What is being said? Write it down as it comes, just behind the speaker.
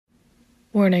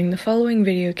Warning, the following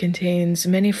video contains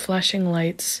many flashing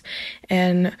lights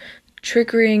and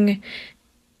triggering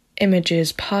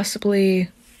images, possibly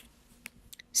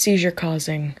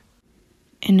seizure-causing.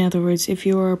 In other words, if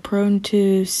you are prone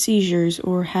to seizures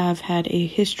or have had a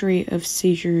history of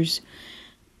seizures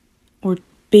or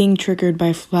being triggered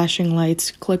by flashing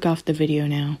lights, click off the video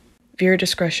now. Viewer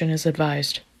discretion is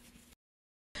advised.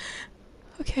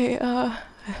 Okay,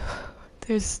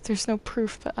 there's no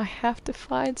proof, but I have to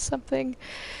find something.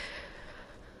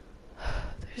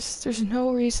 There's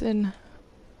no reason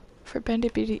for Bendy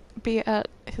to be at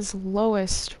his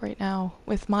lowest right now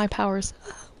with my powers.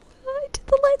 Why did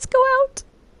the lights go out?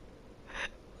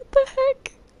 What the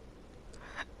heck?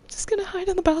 I'm just gonna hide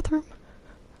in the bathroom.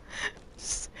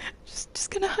 Just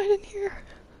gonna hide in here.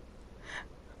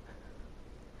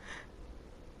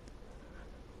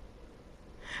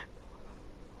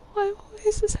 Why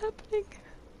is this happening?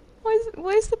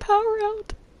 Why is the power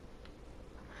out?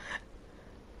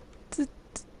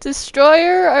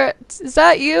 Destroyer? Is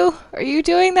that you? Are you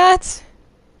doing that?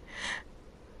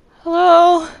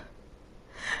 Hello?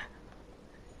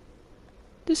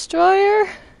 Destroyer?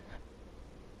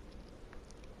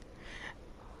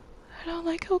 I don't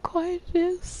like how quiet it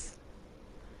is.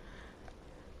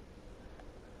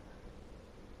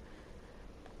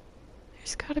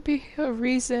 There's gotta be a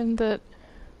reason that...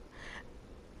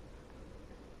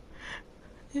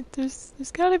 There's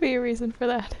gotta be a reason for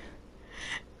that.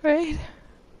 Right?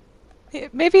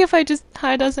 Maybe if I just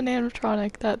hide as an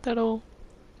animatronic,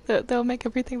 that'll make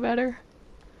everything better.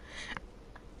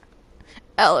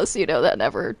 Alice, you know that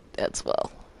never ends well.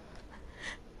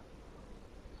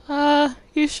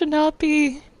 You should not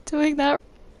be doing that.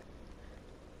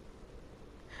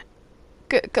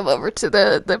 Come over to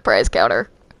the prize counter.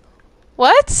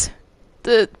 What?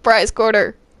 The prize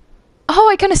corner. Oh,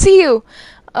 I kinda see you!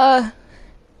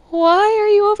 Why are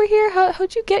you over here?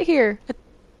 How'd you get here? I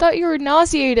thought you were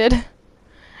nauseated.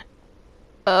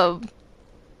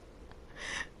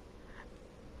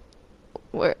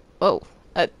 Where? Oh,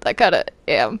 I kinda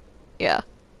am. Yeah.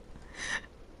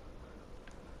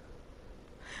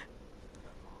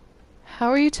 How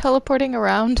are you teleporting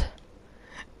around?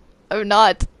 I'm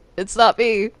not. It's not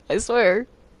me. I swear.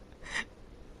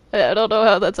 I don't know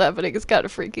how that's happening. It's kinda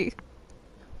freaky.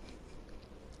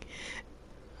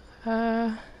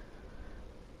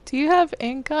 Do you have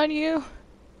ink on you?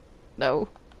 No.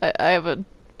 I have a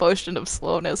potion of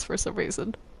slowness for some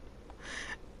reason.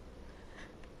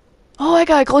 Oh, I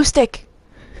got a glow stick!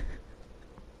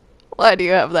 Why do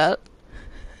you have that?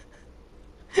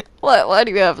 Why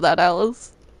do you have that,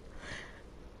 Alice?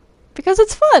 Because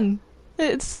it's fun!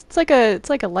 It's like a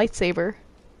lightsaber.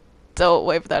 Don't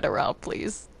wave that around,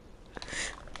 please.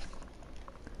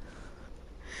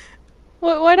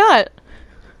 Why not?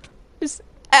 Just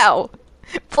ow!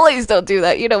 Please don't do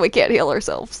that. You know we can't heal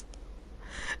ourselves.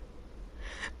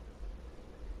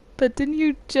 But didn't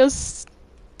you just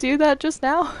do that just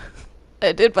now?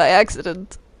 I did by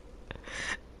accident.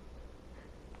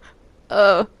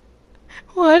 What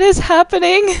is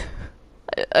happening?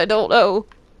 I don't know.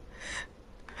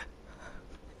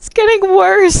 It's getting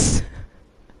worse.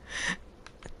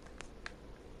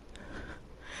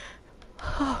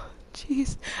 Oh,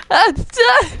 jeez.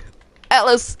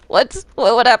 Alice,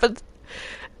 what happened?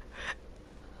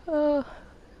 Oh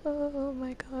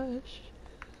my gosh.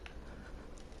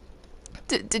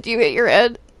 Did you hit your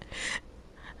head?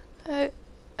 I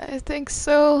think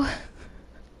so.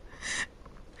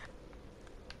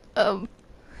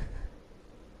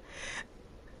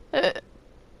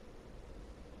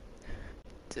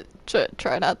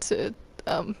 Try not to,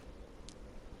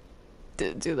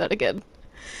 do that again.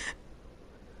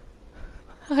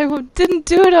 I didn't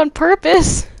do it on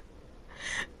purpose!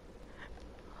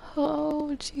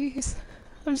 Oh, jeez.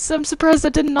 I'm surprised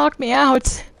that didn't knock me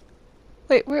out.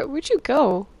 Wait, where'd you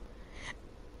go?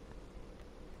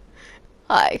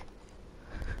 Hi.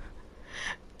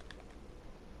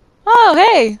 Oh,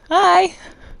 hey! Hi!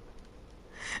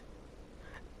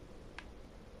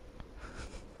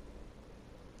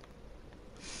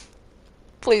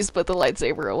 Please put the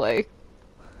lightsaber away.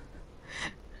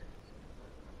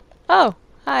 Oh,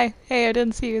 hi. Hey, I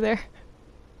didn't see you there.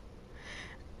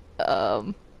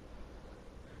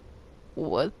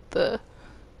 What the...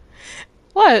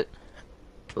 What?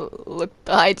 Look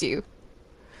behind you.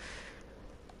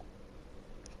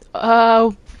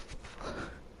 What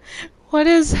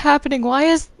is happening? Why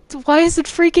is it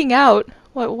freaking out?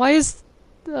 Why is...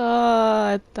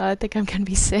 I think I'm gonna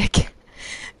be sick.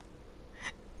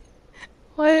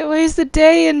 Why is the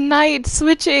day and night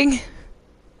switching?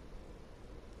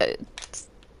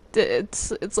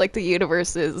 It's like the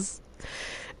universe is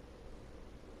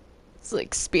It's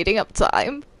like speeding up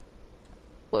time.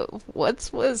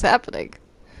 What is happening?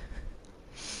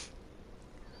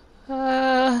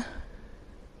 I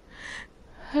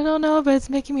don't know, but it's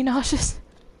making me nauseous.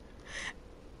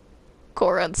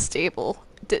 Core unstable.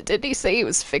 Didn't he say he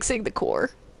was fixing the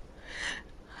core?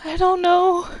 I don't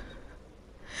know.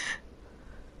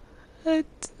 I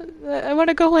want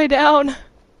to go lay down.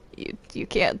 You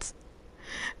can't.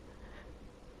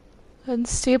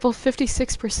 Unstable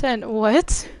 56%.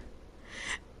 What?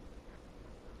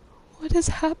 What is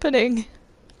happening?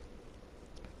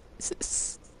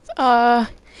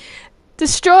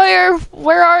 Destroyer,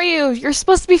 where are you? You're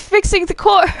supposed to be fixing the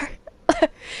core. You're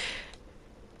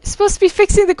supposed to be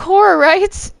fixing the core,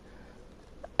 right?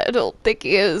 I don't think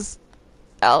he is,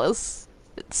 Alice.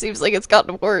 It seems like it's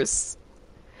gotten worse.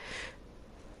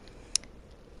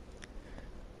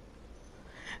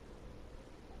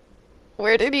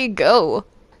 Where did he go?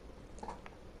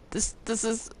 This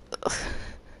is...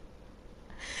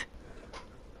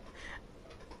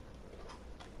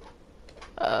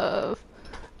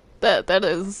 that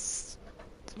is...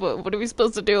 What are we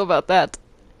supposed to do about that?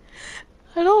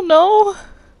 I don't know.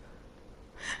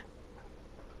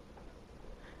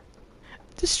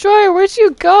 Destroyer, where'd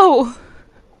you go?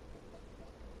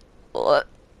 What?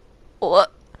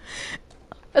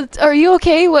 Are you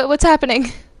okay? What's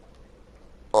happening?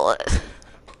 What?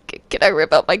 Can I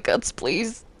rip out my guts,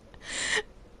 please?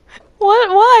 What?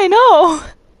 Why? No!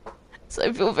 So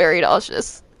I feel very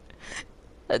nauseous.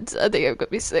 I think I'm gonna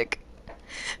be sick.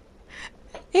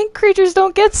 Ink creatures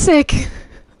don't get sick!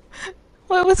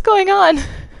 What's going on?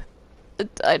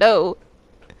 I know.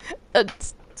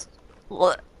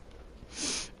 What?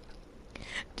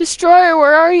 Destroyer,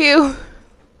 where are you?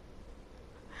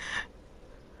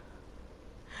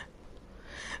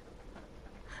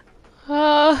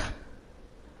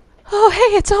 Oh,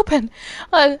 hey, it's open.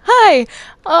 Hi.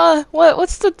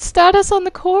 What's the status on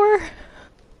the core?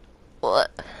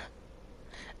 What?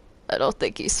 I don't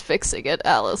think he's fixing it,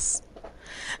 Alice.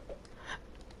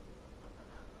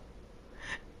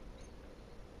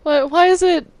 Why is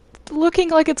it looking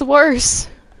like it's worse?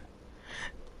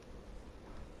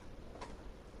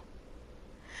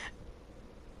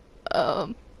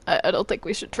 I don't think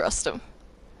we should trust him.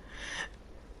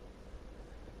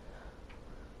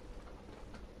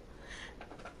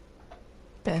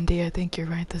 Bendy, I think you're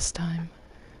right this time.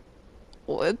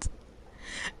 What?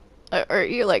 Are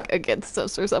you, like, against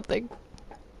us or something?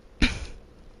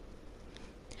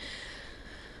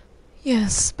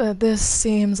 Yes, but this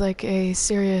seems like a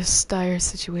serious, dire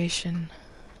situation.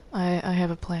 I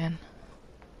have a plan.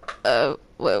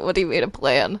 What do you mean a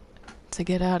plan? To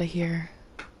get out of here.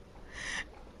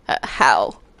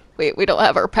 How? We don't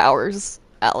have our powers,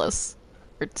 Alice.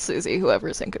 Or Susie,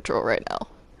 whoever's in control right now.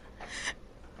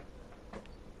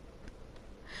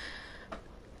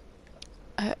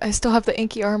 I still have the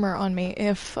inky armor on me.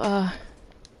 If, I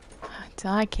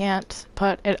can't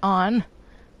put it on.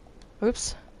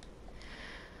 Oops.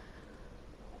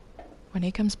 When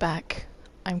he comes back,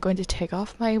 I'm going to take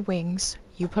off my wings,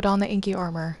 you put on the inky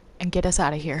armor, and get us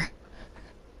out of here.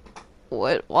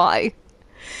 What? Why?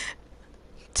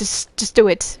 Just do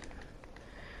it.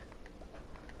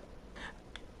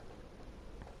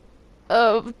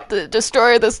 The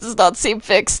Destroyer, this does not seem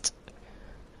fixed.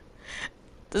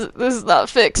 This is not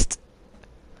fixed.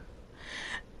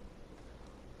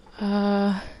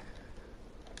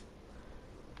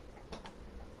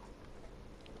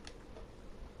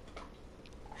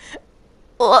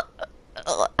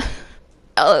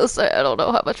 Alice, I don't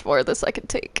know how much more of this I can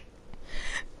take.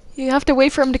 You have to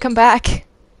wait for him to come back.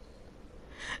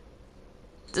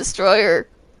 Destroyer.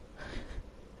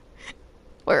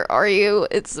 Where are you?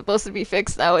 It's supposed to be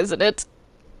fixed now, isn't it?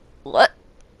 What?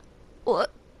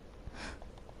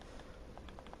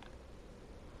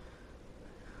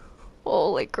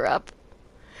 Holy crap.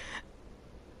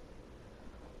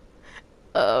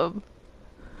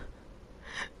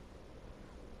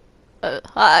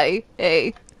 Hi.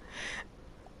 Hey.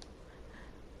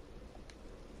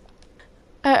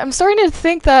 I'm starting to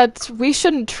think that we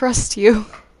shouldn't trust you.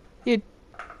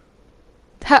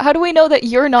 How do we know that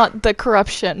you're not the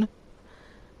corruption?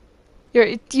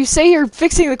 You say you're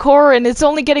fixing the core and it's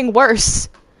only getting worse.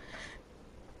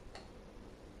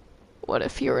 What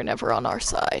if you were never on our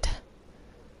side?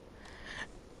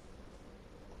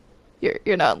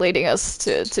 You're not leading us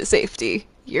to safety.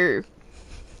 You're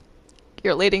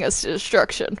leading us to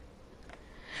destruction.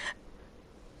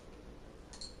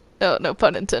 No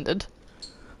pun intended.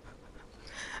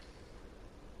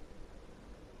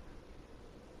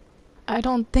 I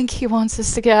don't think he wants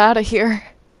us to get out of here.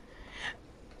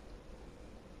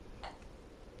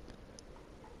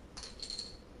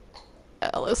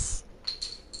 Alice.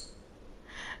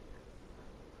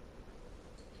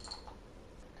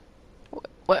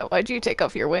 Why'd you take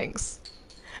off your wings?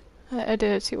 I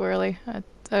did it too early. I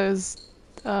was,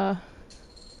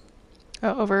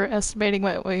 overestimating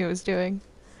what he was doing.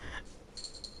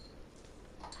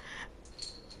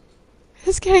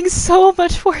 It's getting so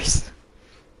much worse.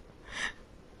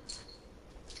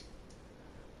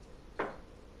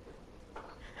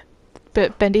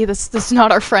 But Bendy, this is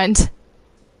not our friend.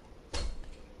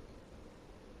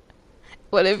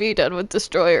 What have you done with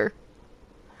Destroyer?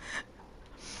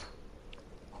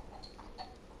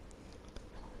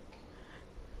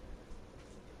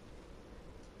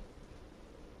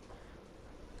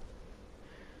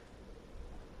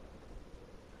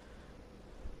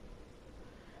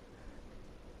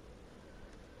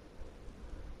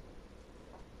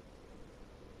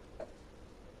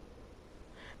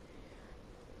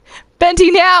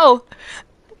 Bendy, now!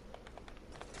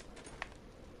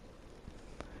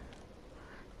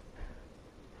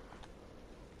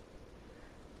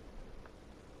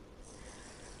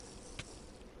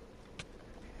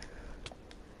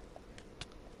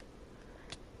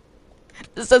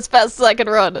 This is as fast as I can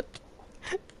run.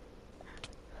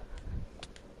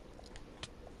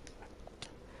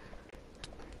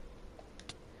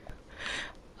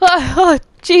 Oh,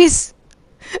 jeez.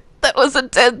 That was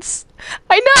intense.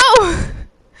 I know!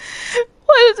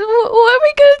 What are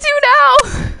we gonna do now?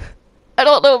 I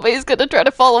don't know, but he's gonna try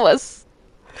to follow us.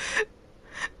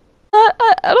 I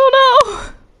don't know.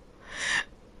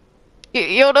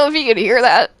 You don't know if you can hear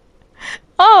that?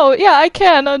 Oh, yeah, I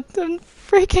can. I'm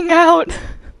freaking out.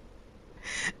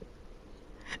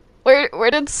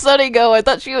 Where did Sunny go? I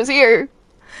thought she was here.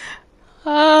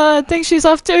 I think she's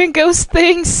off doing ghost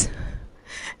things.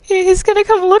 He's gonna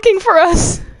come looking for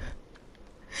us.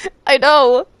 I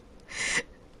know.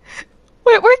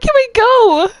 Where can we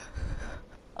go?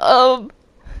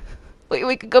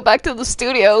 We could go back to the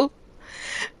studio.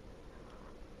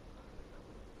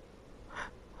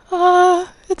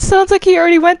 It sounds like he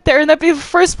already went there, and that'd be the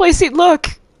first place he'd look.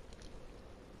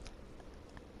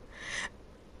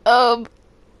 I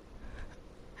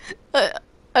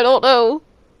don't know.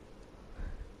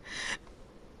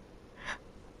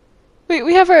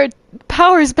 We have our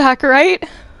powers back, right?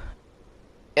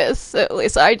 Yes, at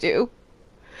least I do.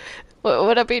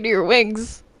 What happened to your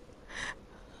wings?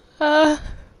 He's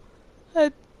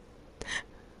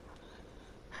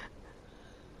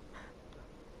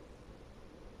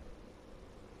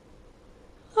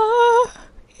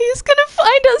gonna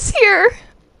find us here!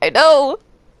 I know!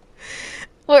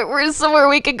 Where's somewhere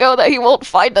we can go that he won't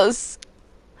find us?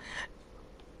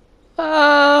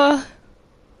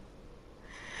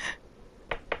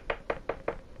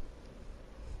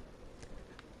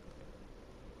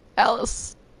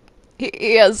 Alice.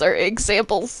 He has our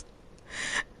examples.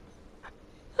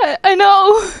 I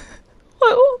know!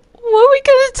 What are we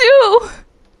gonna do?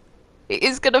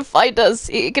 He's gonna find us.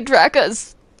 He can track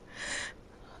us.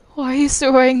 Why are you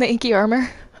still wearing the inky armor?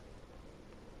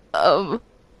 I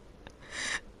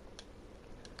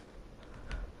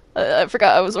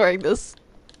forgot I was wearing this.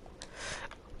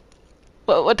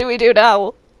 What do we do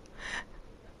now?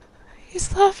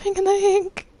 He's laughing in the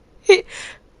ink. He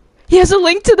has a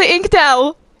link to the Inkk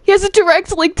now! He has a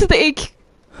direct link to the Inkk!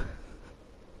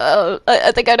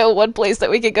 I think I know one place that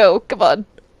we could go. Come on.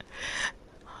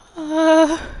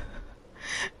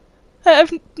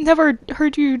 I've never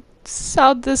heard you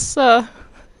sound this,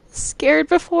 scared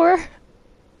before.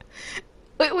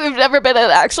 We've never been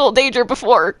in actual danger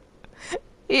before.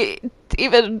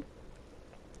 Even...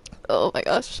 Oh my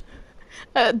gosh.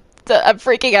 I'm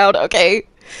freaking out, okay?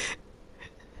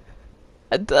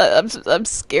 I'm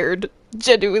scared.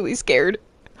 Genuinely scared.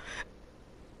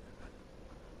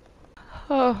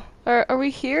 Oh, are we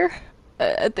here?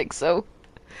 I think so.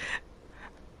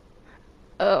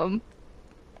 I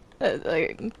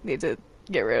need to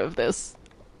get rid of this.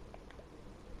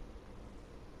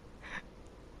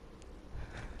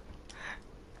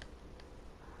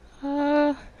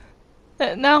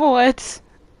 Now what?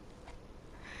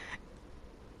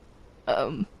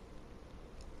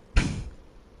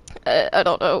 I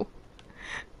don't know.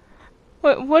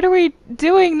 What are we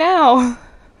doing now?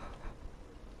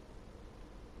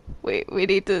 We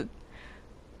need to...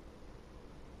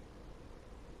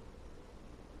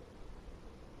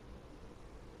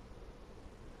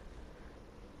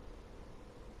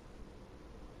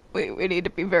 We need to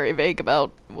be very vague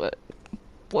about what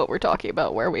we're talking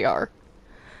about, where we are.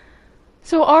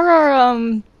 So are our,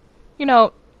 you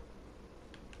know,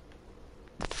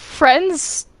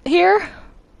 friends here?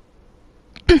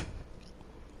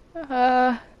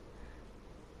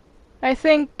 I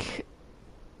think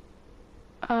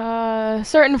A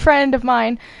certain friend of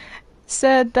mine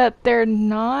said that they're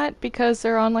not because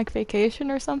they're on like vacation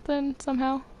or something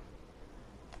somehow.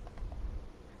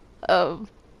 Um,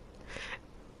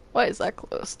 why is that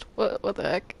closed? What the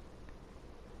heck?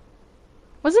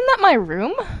 Wasn't that my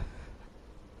room?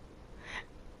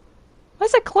 Why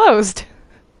is it closed?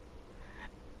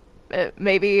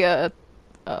 Maybe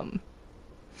um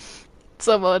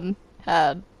someone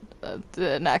had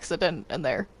an accident and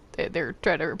they're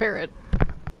trying to repair it.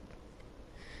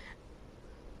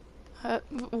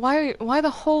 Why the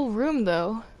whole room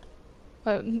though?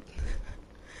 Uh,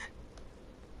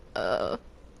 uh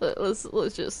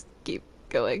let's just keep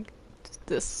going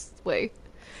this way.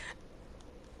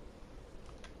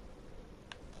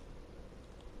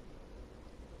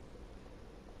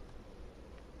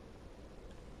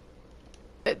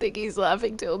 I think he's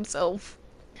laughing to himself.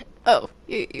 Oh,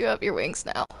 you have your wings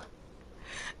now.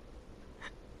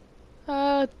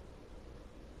 Uh,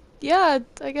 yeah,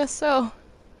 I guess so.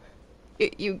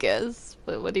 You guess?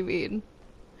 What do you mean?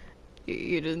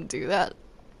 You didn't do that?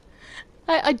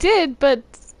 I did, but,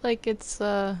 like, he's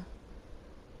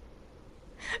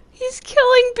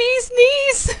killing bees'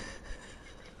 knees!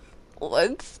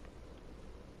 What?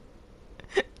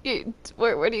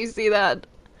 Where do you see that?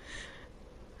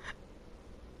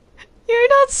 You're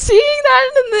not seeing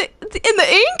that in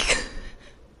the ink?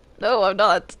 No, I'm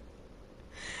not.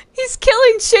 He's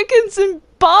killing chickens and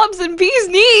bobs and bees'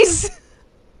 knees!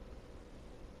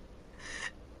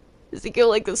 Does he kill,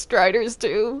 like, the striders,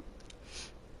 too?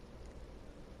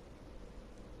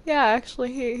 Yeah,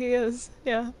 actually, he is.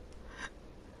 Yeah.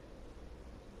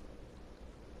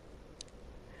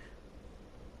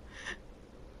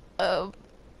 Um,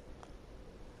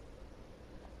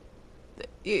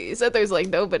 you said there's, like,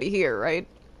 nobody here, right?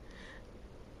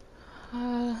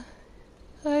 Uh,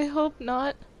 I hope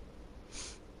not.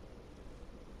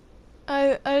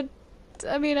 I, I,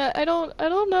 I mean, I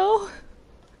don't know.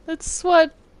 That's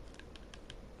what,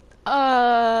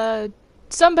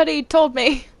 somebody told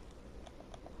me.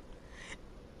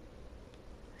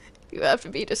 You have to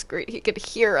be discreet. He can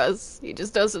hear us. He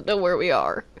just doesn't know where we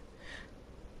are.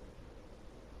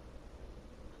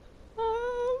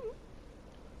 Um,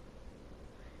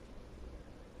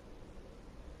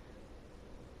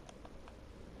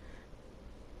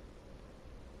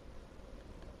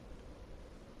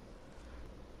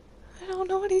 I don't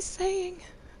know what he's saying.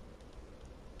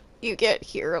 You can't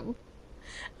hear him.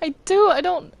 I do. I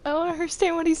don't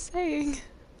understand what he's saying.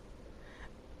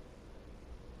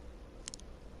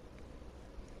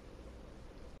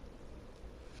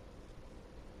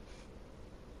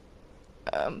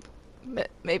 Um,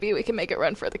 maybe we can make it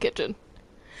run for the kitchen.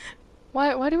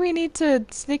 Why do we need to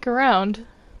sneak around?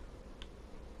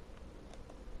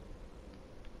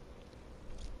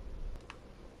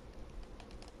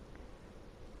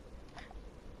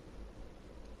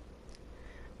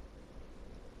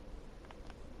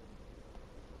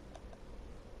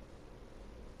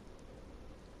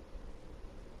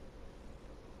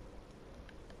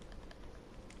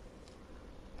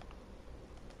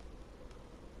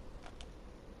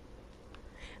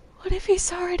 What if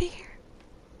he's already here?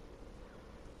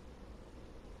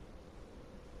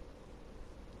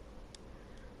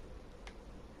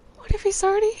 What if he's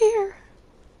already here?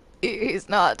 He's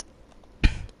not.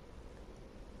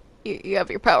 You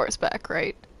have your powers back,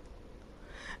 right?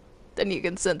 Then you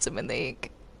can sense him in the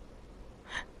ink.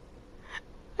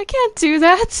 I can't do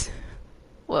that!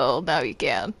 Well, now you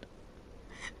can.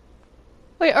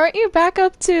 Wait, aren't you back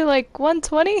up to, like,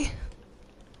 120?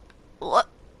 What?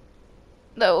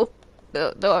 No.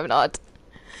 No, I'm not.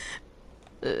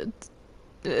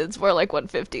 It's more like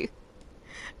 150.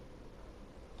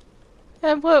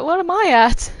 And what am I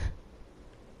at?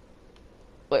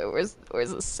 Wait, where's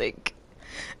the sink?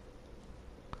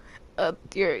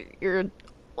 You're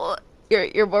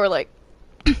more like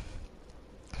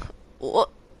what?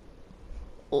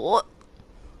 What?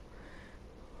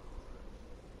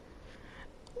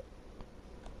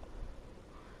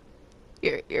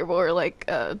 You're more like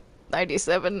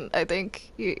 97, I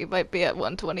think. You might be at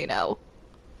 120 now.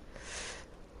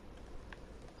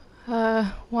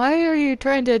 Why are you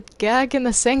trying to gag in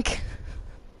the sink?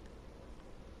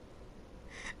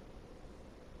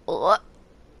 What?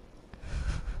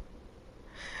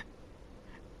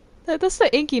 That's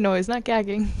the inky noise, not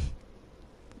gagging.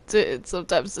 It's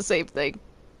sometimes the same thing.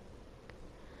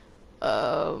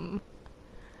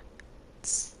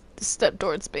 Step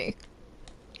towards me.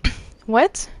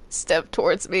 What? Step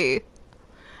towards me.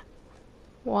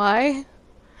 Why?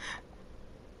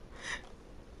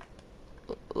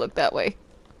 Look that way.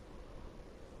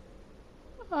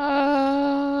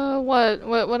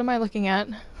 What am I looking at?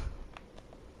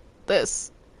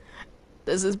 This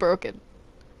is broken.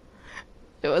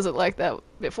 It wasn't like that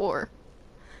before.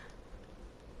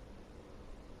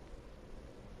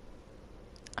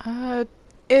 Uh,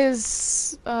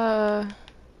 is, are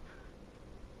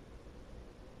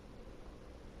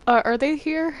they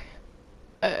here?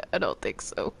 I don't think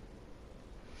so.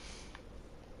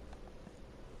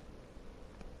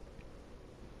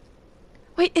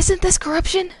 Wait, isn't this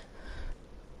corruption?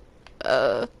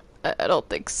 I don't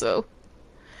think so.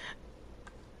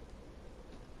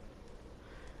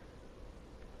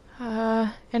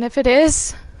 And if it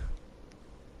is?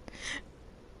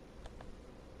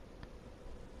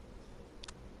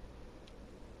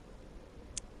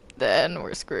 Then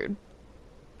we're screwed.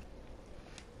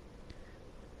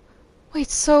 Wait,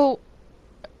 so,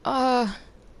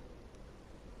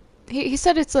 he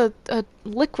said it's a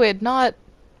liquid, not,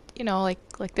 you know,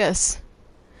 like this.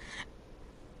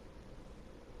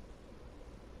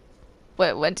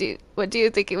 When do you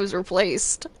think it was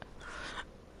replaced?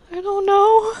 I don't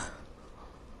know.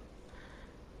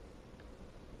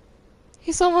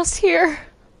 He's almost here.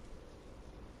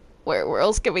 Where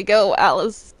else can we go,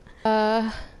 Alice?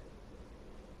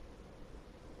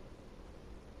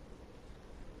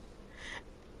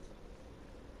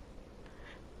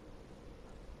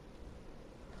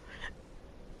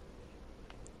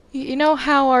 You know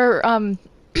how our,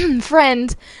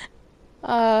 friend,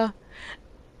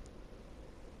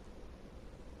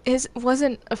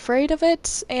 wasn't afraid of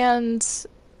it, and,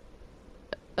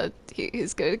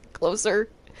 he's getting closer.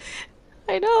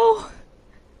 I know.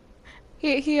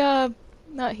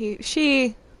 Not he,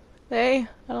 she, they,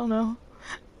 I don't know.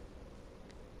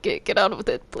 Get out with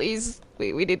it, please.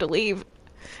 We need to leave.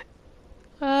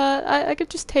 I could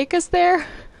just take us there?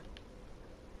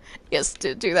 Yes,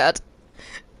 do that.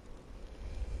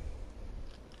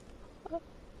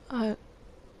 Um...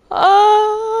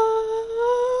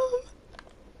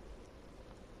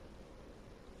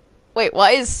 Wait,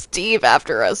 why is Steve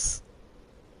after us?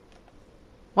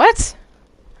 What?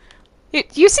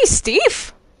 You see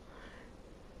Steve?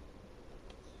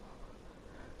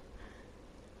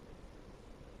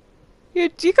 You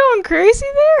going crazy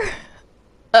there?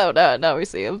 Oh no, now we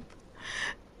see him.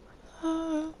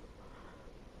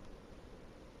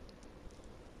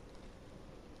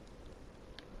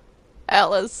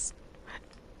 Alice.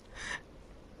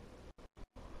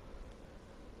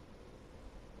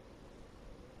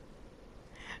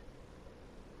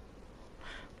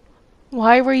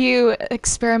 Why were you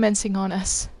experimenting on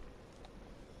us?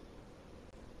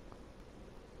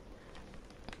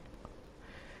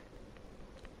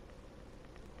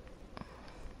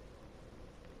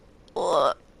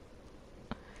 Ugh.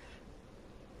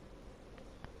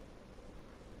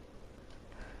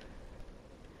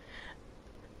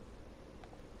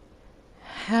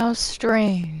 How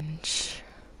strange.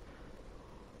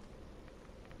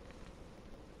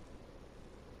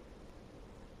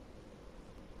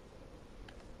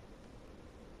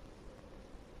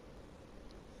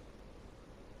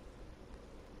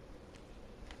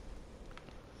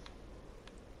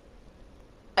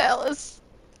 Alice.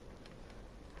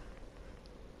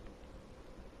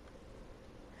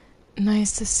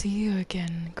 Nice to see you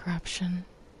again, Corruption.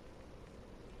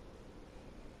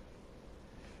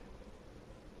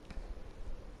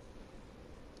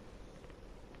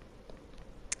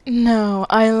 No,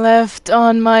 I left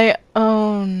on my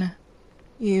own.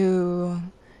 You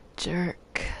jerk.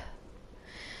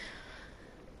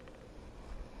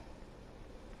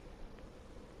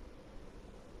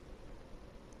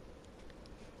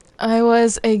 I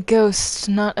was a ghost,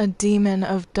 not a demon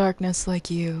of darkness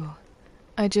like you.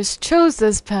 I just chose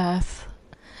this path.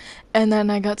 And then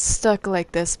I got stuck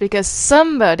like this because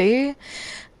somebody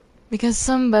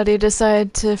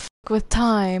decided to f with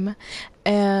time,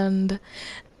 and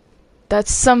that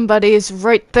somebody is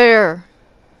right there.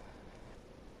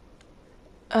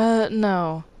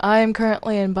 No. I am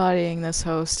currently embodying this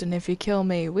host, and if you kill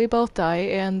me, we both die,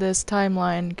 and this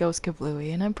timeline goes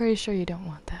kablooey, and I'm pretty sure you don't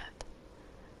want that.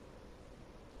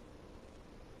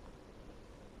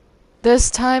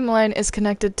 This timeline is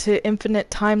connected to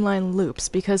infinite timeline loops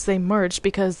because they merged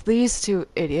because these two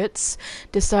idiots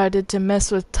decided to mess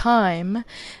with time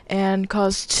and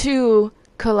cause 2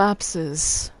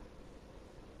 collapses.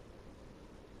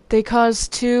 They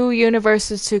caused 2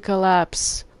 universes to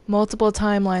collapse. Multiple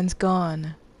timelines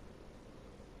gone.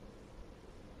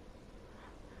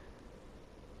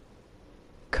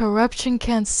 Corruption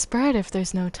can't spread if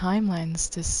there's no timelines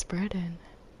to spread in.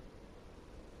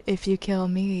 If you kill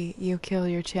me, you kill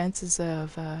your chances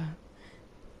of,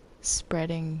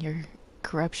 spreading your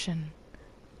corruption.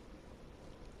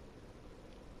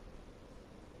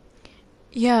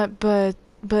 Yeah, but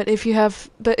But if you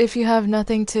have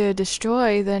nothing to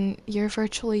destroy, then you're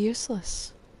virtually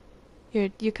useless.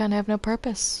 You kind of have no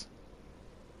purpose.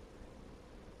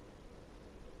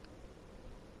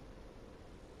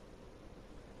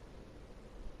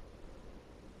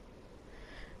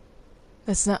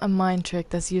 That's not a mind trick,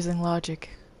 that's using logic.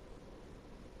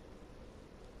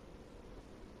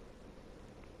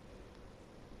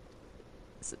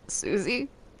 Susie?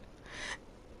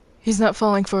 He's not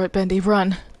falling for it, Bendy.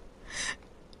 Run.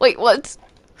 Wait, what?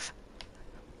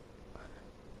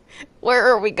 Where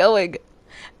are we going?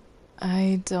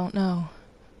 I don't know.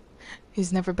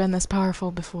 He's never been this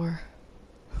powerful before.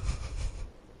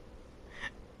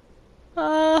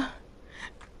 Oh,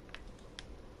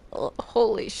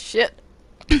 holy shit.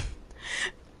 Did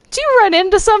you run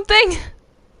into something?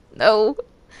 No.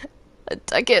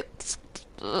 I get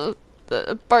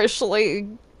partially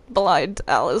blind,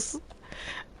 Alice.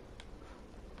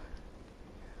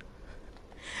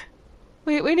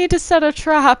 We need to set a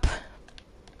trap.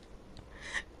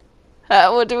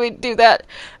 How do we do that?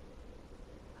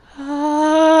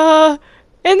 In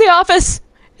the office!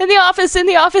 In the office! In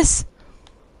the office!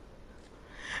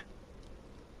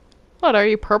 What, are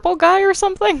you purple guy or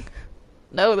something?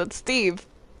 No, that's Steve.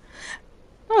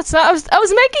 No, it's not. I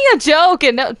was making a joke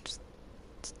and no.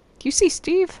 Do you see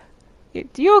Steve?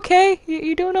 You okay?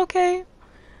 You doing okay?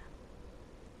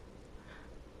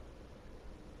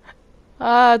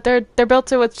 They're built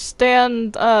to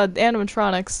withstand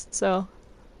animatronics, so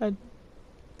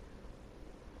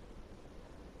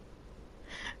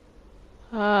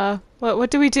what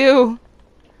do we do?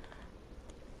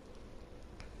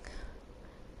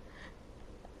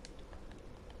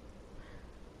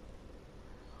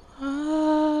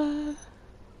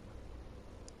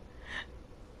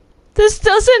 This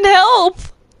doesn't help.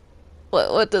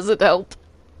 What doesn't help?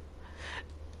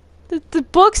 The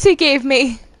books he gave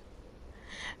me.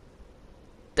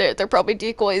 They're probably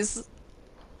decoys.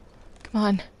 Come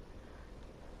on.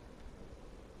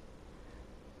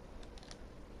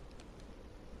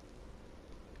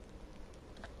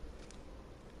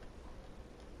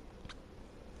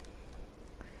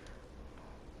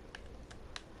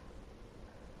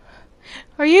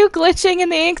 Are you glitching in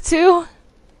the ink too?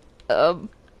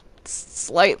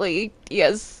 Slightly,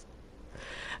 yes.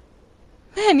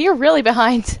 Man, you're really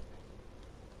behind.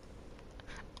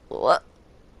 What?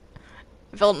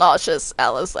 I feel nauseous,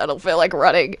 Alice. I don't feel like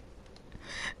running.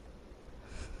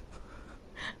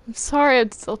 I'm sorry,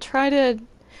 I'll try to...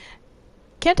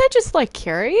 Can't I just, like,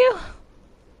 carry you?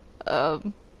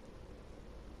 How?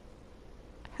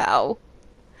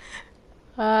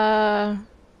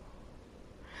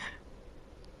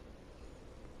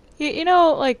 You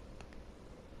know, like...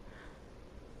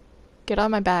 Get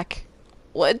on my back.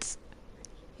 What?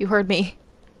 You heard me.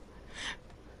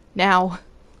 Now.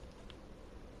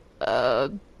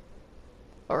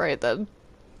 Alright then.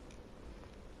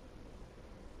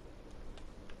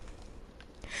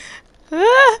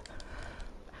 Ah!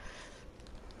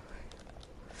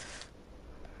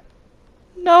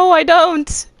 No, I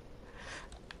don't.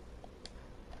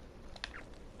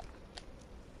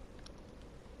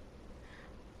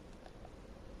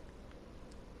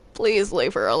 Please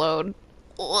leave her alone.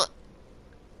 Ugh.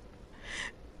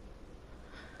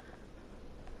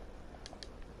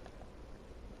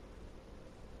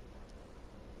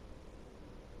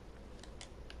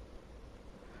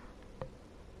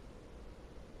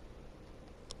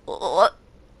 Ugh.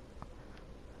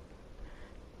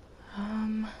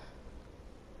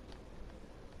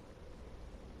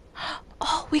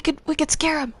 Oh, we could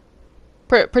scare him.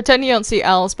 Pretend you don't see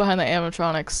Alice behind the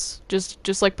animatronics.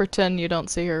 Just like pretend you don't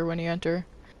see her when you enter.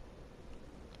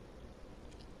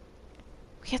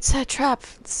 We could set a trap.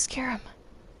 Scare him.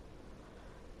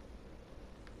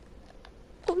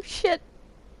 Oh shit.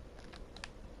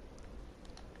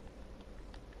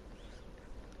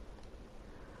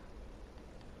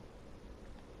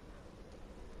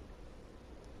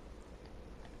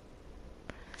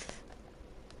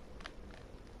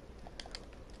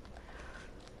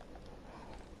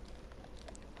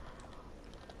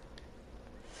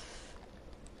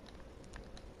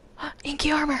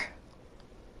 Inky armor.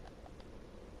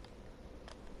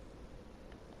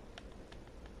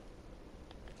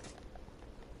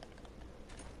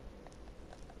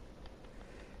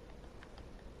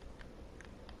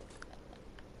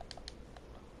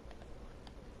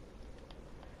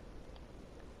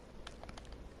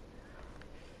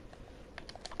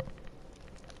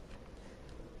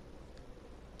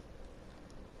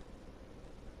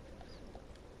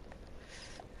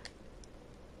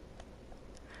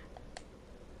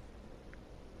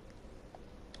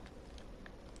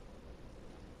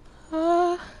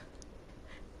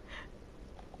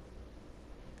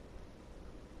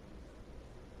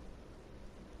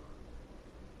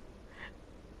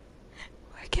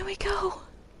 we go?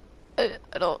 I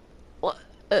don't... What?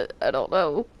 I don't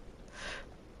know.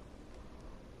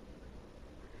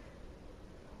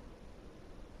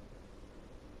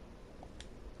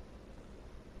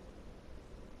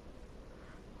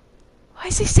 Why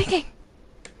is he singing?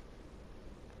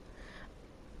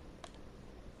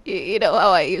 You know how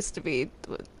I used to be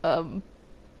with, hide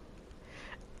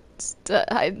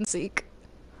and seek.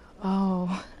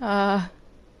 Oh,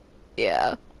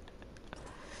 yeah.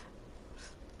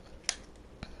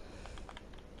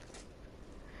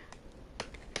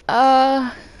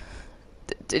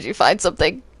 Did you find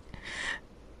something?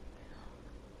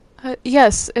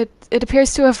 Yes, it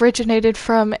appears to have originated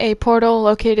from a portal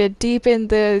located deep in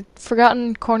the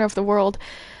forgotten corner of the world.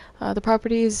 The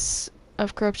properties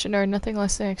of corruption are nothing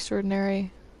less than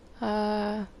extraordinary.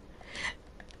 Did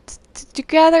you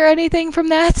gather anything from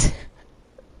that?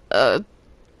 Uh,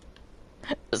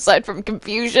 Aside from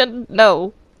confusion?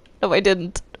 No. No, I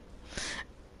didn't.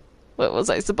 What was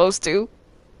I supposed to?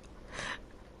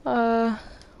 It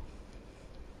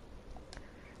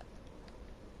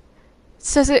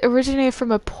says it originated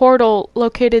from a portal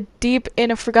located deep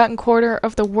in a forgotten corner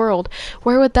of the world.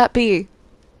 Where would that be?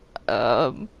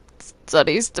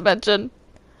 Sunny's dimension.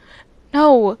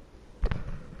 No!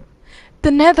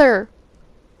 The Nether!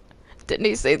 Didn't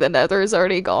he say the Nether is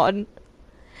already gone?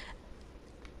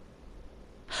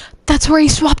 That's where he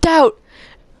swapped out!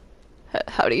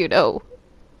 How do you know?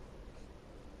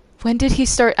 When did he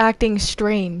start acting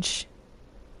strange?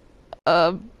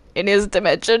 In his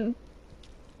dimension?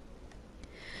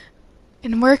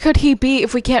 And where could he be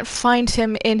if we can't find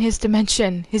him in his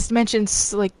dimension? His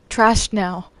dimension's, like, trashed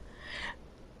now.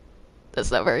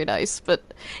 That's not very nice, but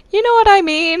you know what I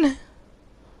mean?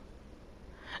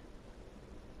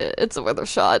 It's a weather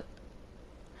shot.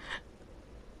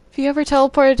 Have you ever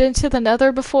teleported into the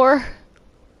Nether before?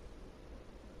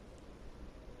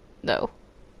 No.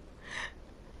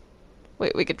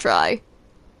 Wait, we could try.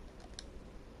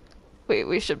 Wait,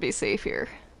 we should be safe here.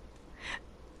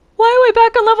 Why are we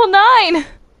back on level 9?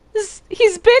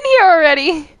 He's been here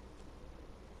already!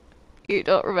 You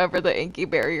don't remember the inky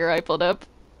barrier I pulled up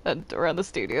and around the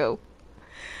studio?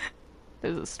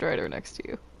 There's a strider next to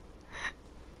you.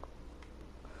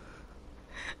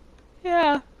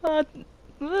 Yeah,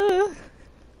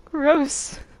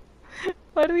 gross.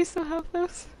 Why do we still have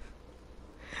those?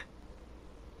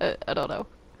 I don't know.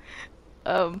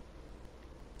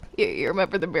 You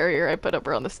remember the barrier I put up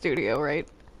around the studio, right?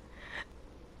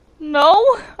 No!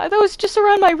 I thought it was just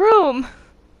around my room!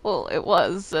 Well, it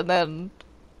was, and then,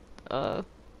 I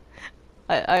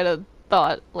had a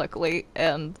thought, luckily,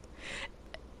 and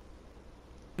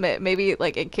maybe,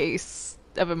 like, in case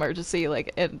of emergency,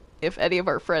 like, and if any of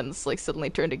our friends, like,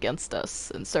 suddenly turned against us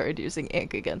and started using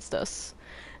Inkk against us,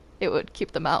 it would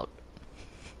keep them out.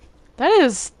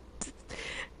 That's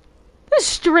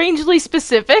strangely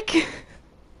specific.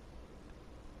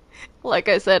 Like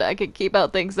I said, I can keep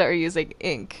out things that are using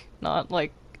Inkk, not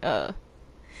like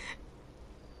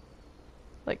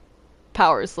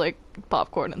powers like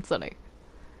Popcorn and Sunny.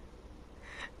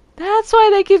 That's why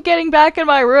they keep getting back in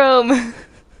my room.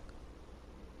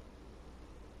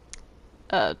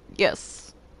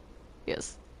 Yes.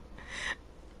 Yes.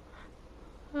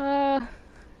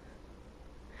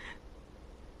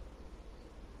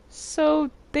 So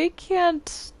they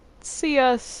can't see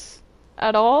us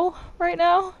at all right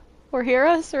now? Or hear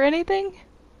us or anything?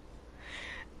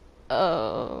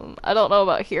 I don't know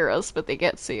about hear us, but they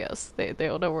can't see us. They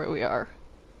don't know where we are.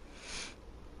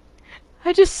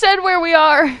 I just said where we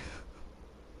are!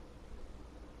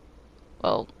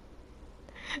 Well,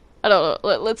 I don't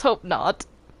know. Let's hope not.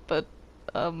 But,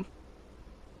 hang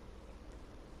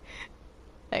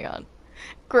on.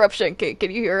 Corruption,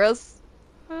 can you hear us?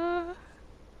 No,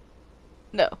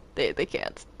 they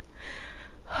can't.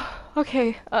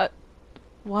 Okay,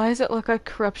 why does it look like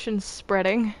corruption's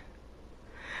spreading?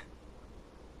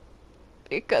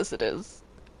 Because it is.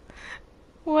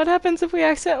 What happens if we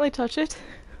accidentally touch it?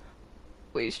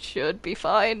 We should be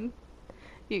fine.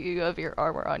 You have your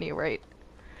armor on you, right?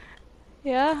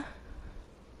 Yeah?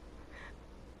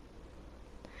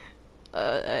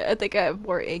 I think I have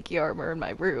more inky armor in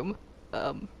my room.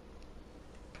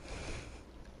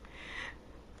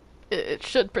 It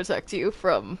should protect you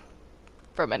from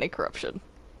any corruption.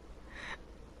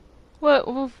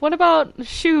 What about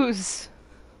shoes?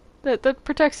 That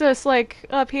protects us, like,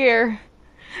 up here.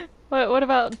 What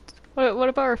about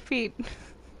our feet?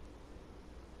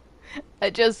 I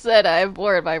just said I have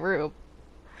more in my room.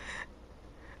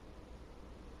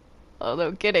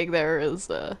 Although getting there is,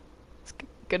 it's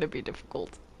gonna be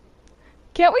difficult.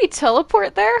 Can't we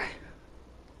teleport there?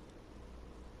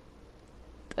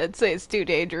 I'd say it's too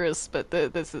dangerous, but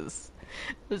this is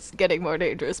getting more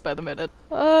dangerous by the minute.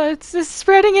 It's just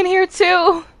spreading in here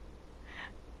too.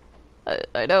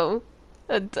 I know.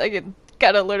 And I can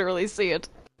kind of literally see it.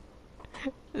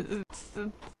 It's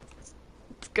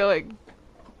going.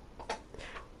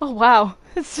 Oh wow,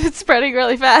 it's spreading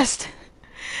really fast.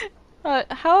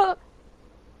 How?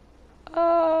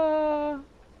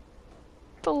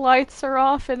 The lights are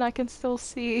off and I can still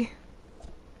see.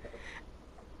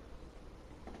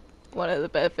 One of the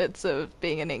benefits of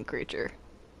being an Inkk creature.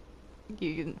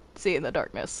 You can see in the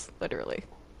darkness, literally.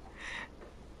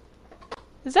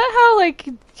 Is that how, like,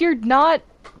 you're not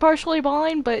partially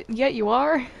blind, but yet you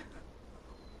are?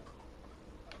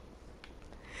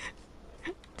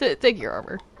 Take your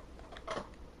armor.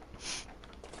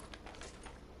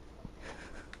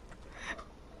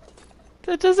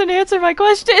 That doesn't answer my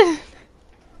question!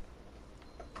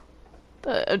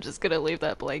 I'm just gonna leave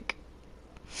that blank.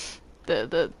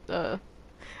 The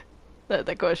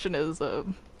question is,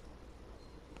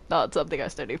 not something I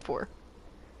studied for.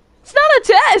 It's not a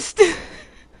test!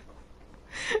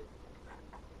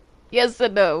 Yes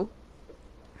and no.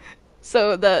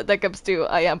 So that comes to,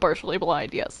 I am partially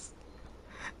blind, yes.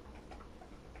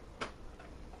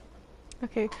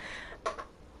 Okay.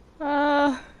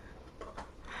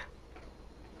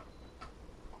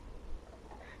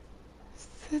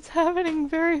 It's happening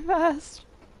very fast.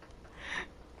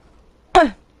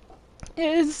 It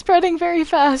is spreading very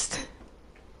fast.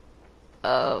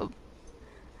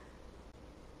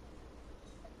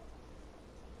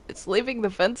 It's leaving the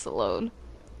vents alone.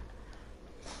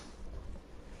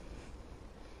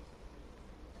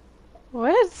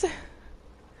 What?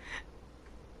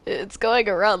 It's going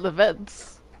around the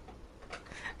vents.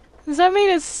 Does that mean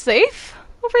it's safe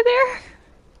over there?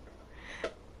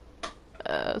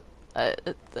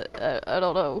 I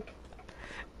don't know.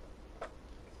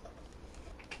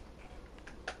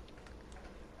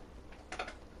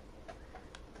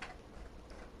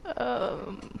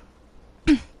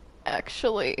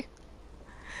 Actually.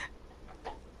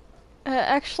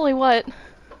 Actually what?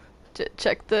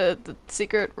 Check the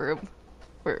secret room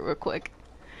real quick.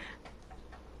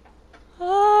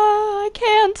 I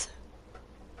can't.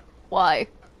 Why?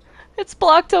 It's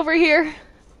blocked over here.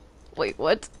 Wait,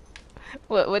 what?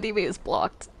 What do you mean it's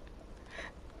blocked?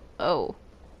 Oh.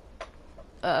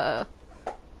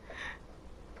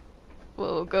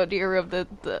 We'll go to your room the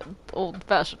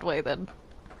old-fashioned way then.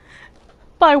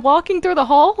 By walking through the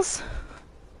halls?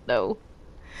 No.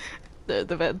 The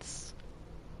vents.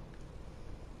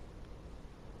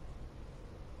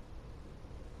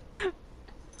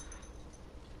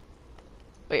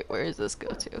 Wait, where does this go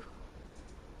to?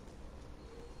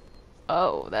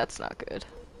 Oh, that's not good.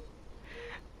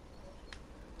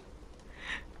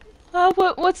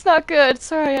 What's not good?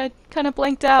 Sorry, I kind of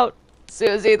blanked out.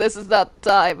 Susie, this is not the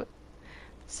time.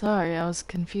 Sorry, I was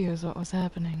confused what was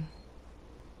happening.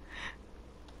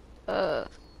 Why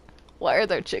are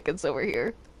there chickens over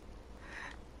here?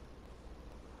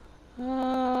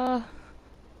 I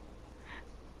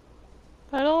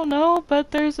don't know,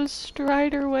 but there's a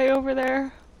strider way over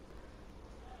there.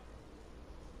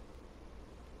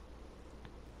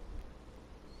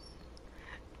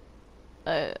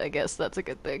 I guess that's a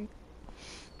good thing.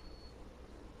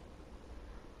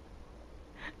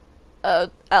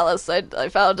 Alice, I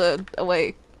found a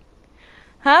way.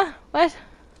 Huh? What?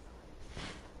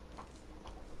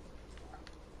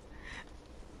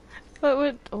 What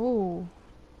would... Oh.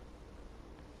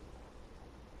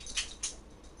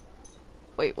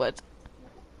 Wait, what?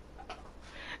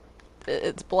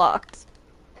 It's blocked.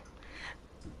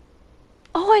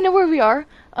 Oh, I know where we are.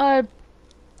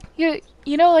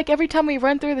 You know, like every time we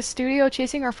run through the studio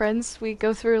chasing our friends, we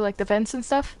go through like the vents and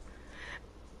stuff?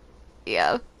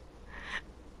 Yeah.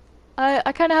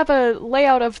 I kind of have a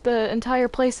layout of the entire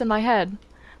place in my head.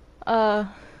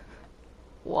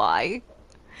 Why?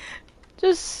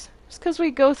 Just because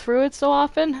we go through it so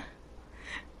often.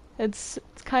 It's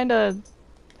kind of...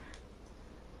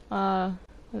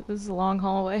 this is a long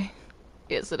hallway.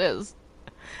 Yes, it is.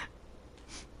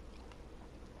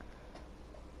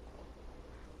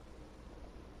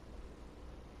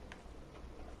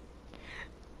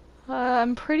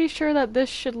 I'm pretty sure that this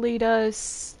should lead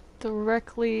us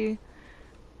directly...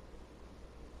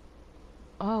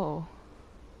 Oh.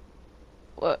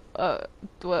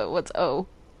 What's O?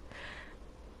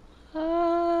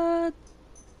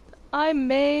 I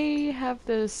may have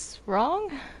this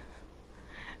wrong.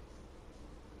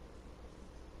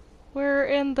 We're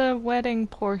in the wedding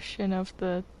portion of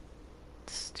the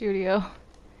studio.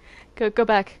 Go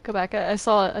back. I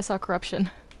saw corruption.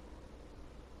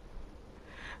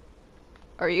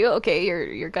 Are you okay?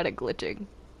 You're kind of glitching.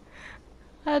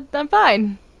 I'm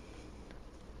fine.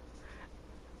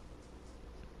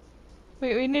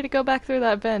 We need to go back through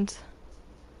that vent.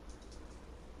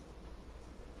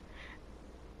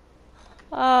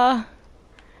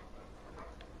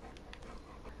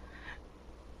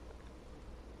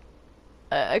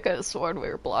 I could have sworn we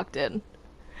were blocked in.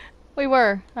 We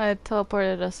were. I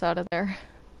teleported us out of there.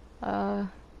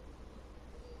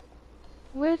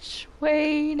 Which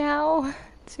way now?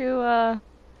 To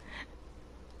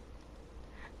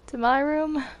my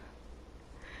room?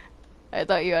 I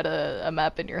thought you had a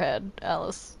map in your head,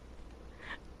 Alice.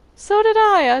 So did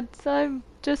I. I'm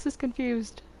just as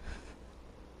confused.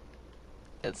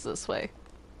 It's this way.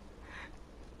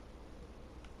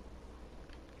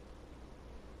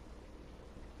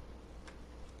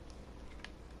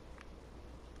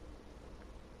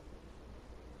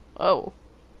 Oh.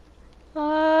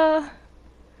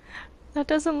 That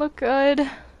doesn't look good.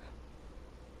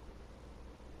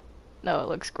 No, it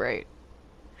looks great.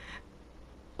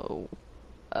 Oh.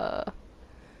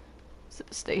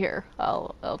 Stay here.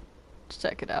 I'll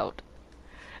check it out.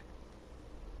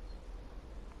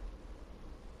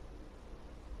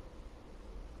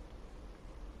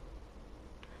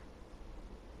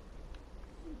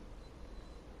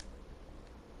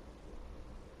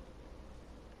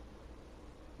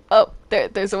 Oh,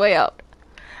 there's a way out.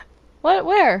 What?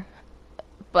 Where?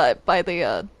 By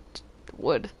the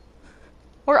wood.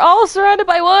 We're all surrounded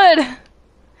by wood.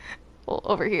 Well,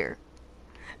 over here.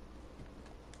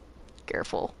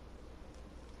 Careful.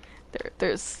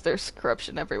 There's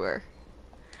corruption everywhere.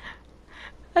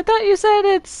 I thought you said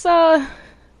it's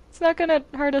not gonna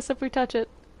hurt us if we touch it.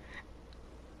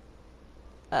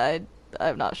 I'm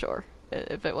not sure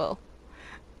if it will.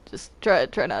 Just try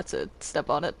not to step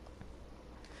on it.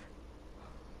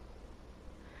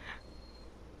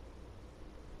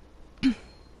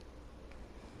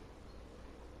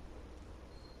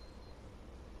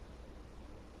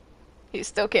 He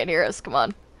still can't hear us, come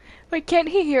on. Wait, can't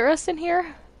he hear us in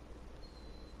here?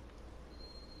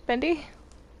 Bendy?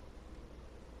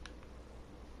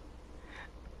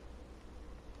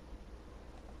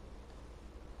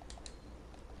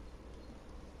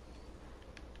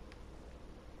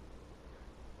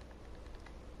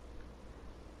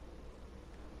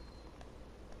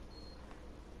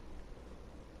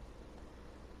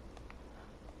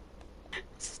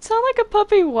 Does it sound like a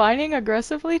puppy whining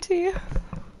aggressively to you?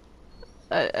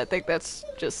 I think that's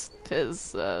just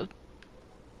his,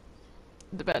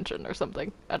 dimension or something.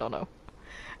 I don't know.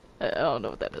 I don't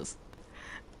know what that is.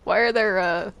 Why are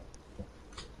there,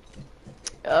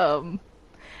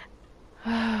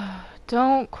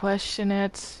 don't question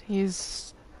it.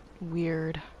 He's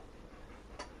weird.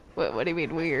 What do you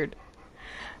mean weird?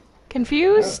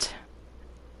 Confused?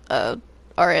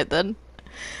 Alright then.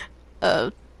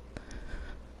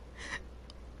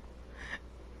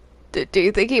 Do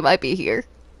you think he might be here?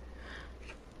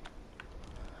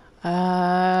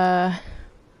 I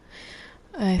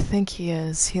think he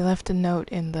is. He left a note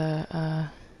in the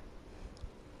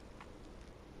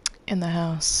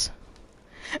house.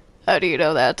 How do you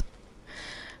know that?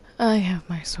 I have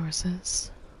my sources.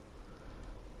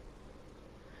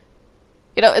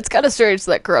 You know, it's kind of strange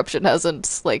that corruption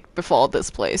hasn't, like, befallen this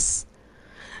place.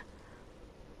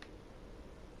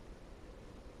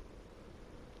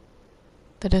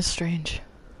 That is strange.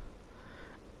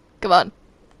 Come on.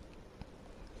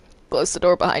 Close the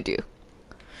door behind you.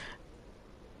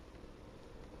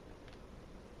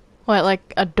 What,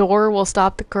 like a door will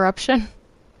stop the corruption?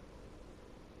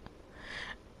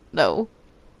 No.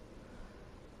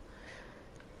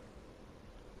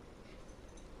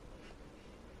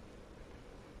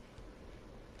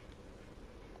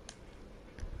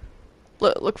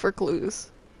 Look for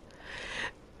clues.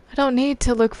 I don't need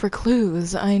to look for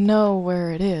clues. I know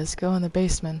where it is. Go in the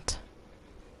basement.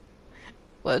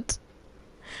 What?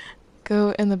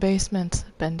 Go in the basement,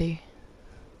 Bendy.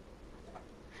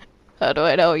 How do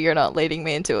I know you're not leading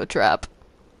me into a trap?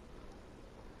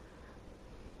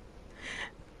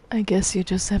 I guess you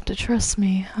just have to trust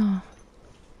me, huh?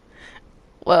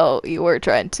 Well, you were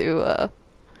trying to,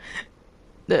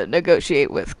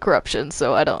 negotiate with corruption,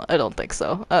 so I don't think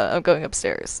so. I'm going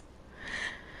upstairs.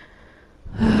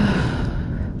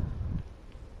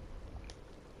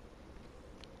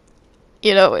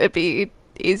 You know, it'd be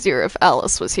easier if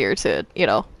Alice was here to, you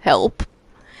know, help.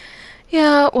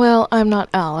 Yeah, well, I'm not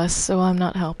Alice, so I'm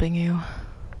not helping you.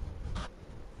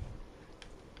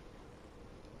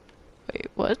 Wait,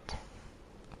 what?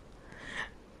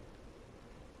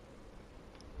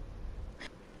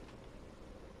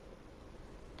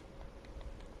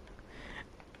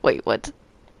 Wait, what?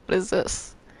 What is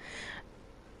this?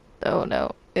 Oh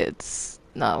no, it's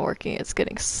not working. It's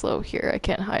getting slow here. I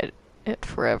can't hide it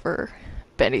forever.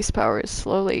 Bendy's power is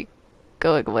slowly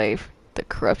going away. The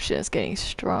corruption is getting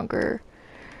stronger.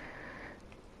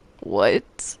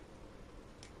 What?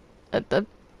 I'm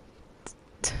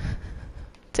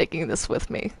taking this with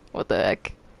me. What the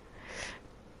heck?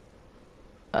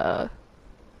 The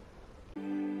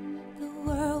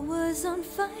world was on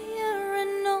fire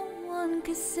and no one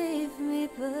could save me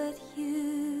but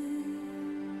you.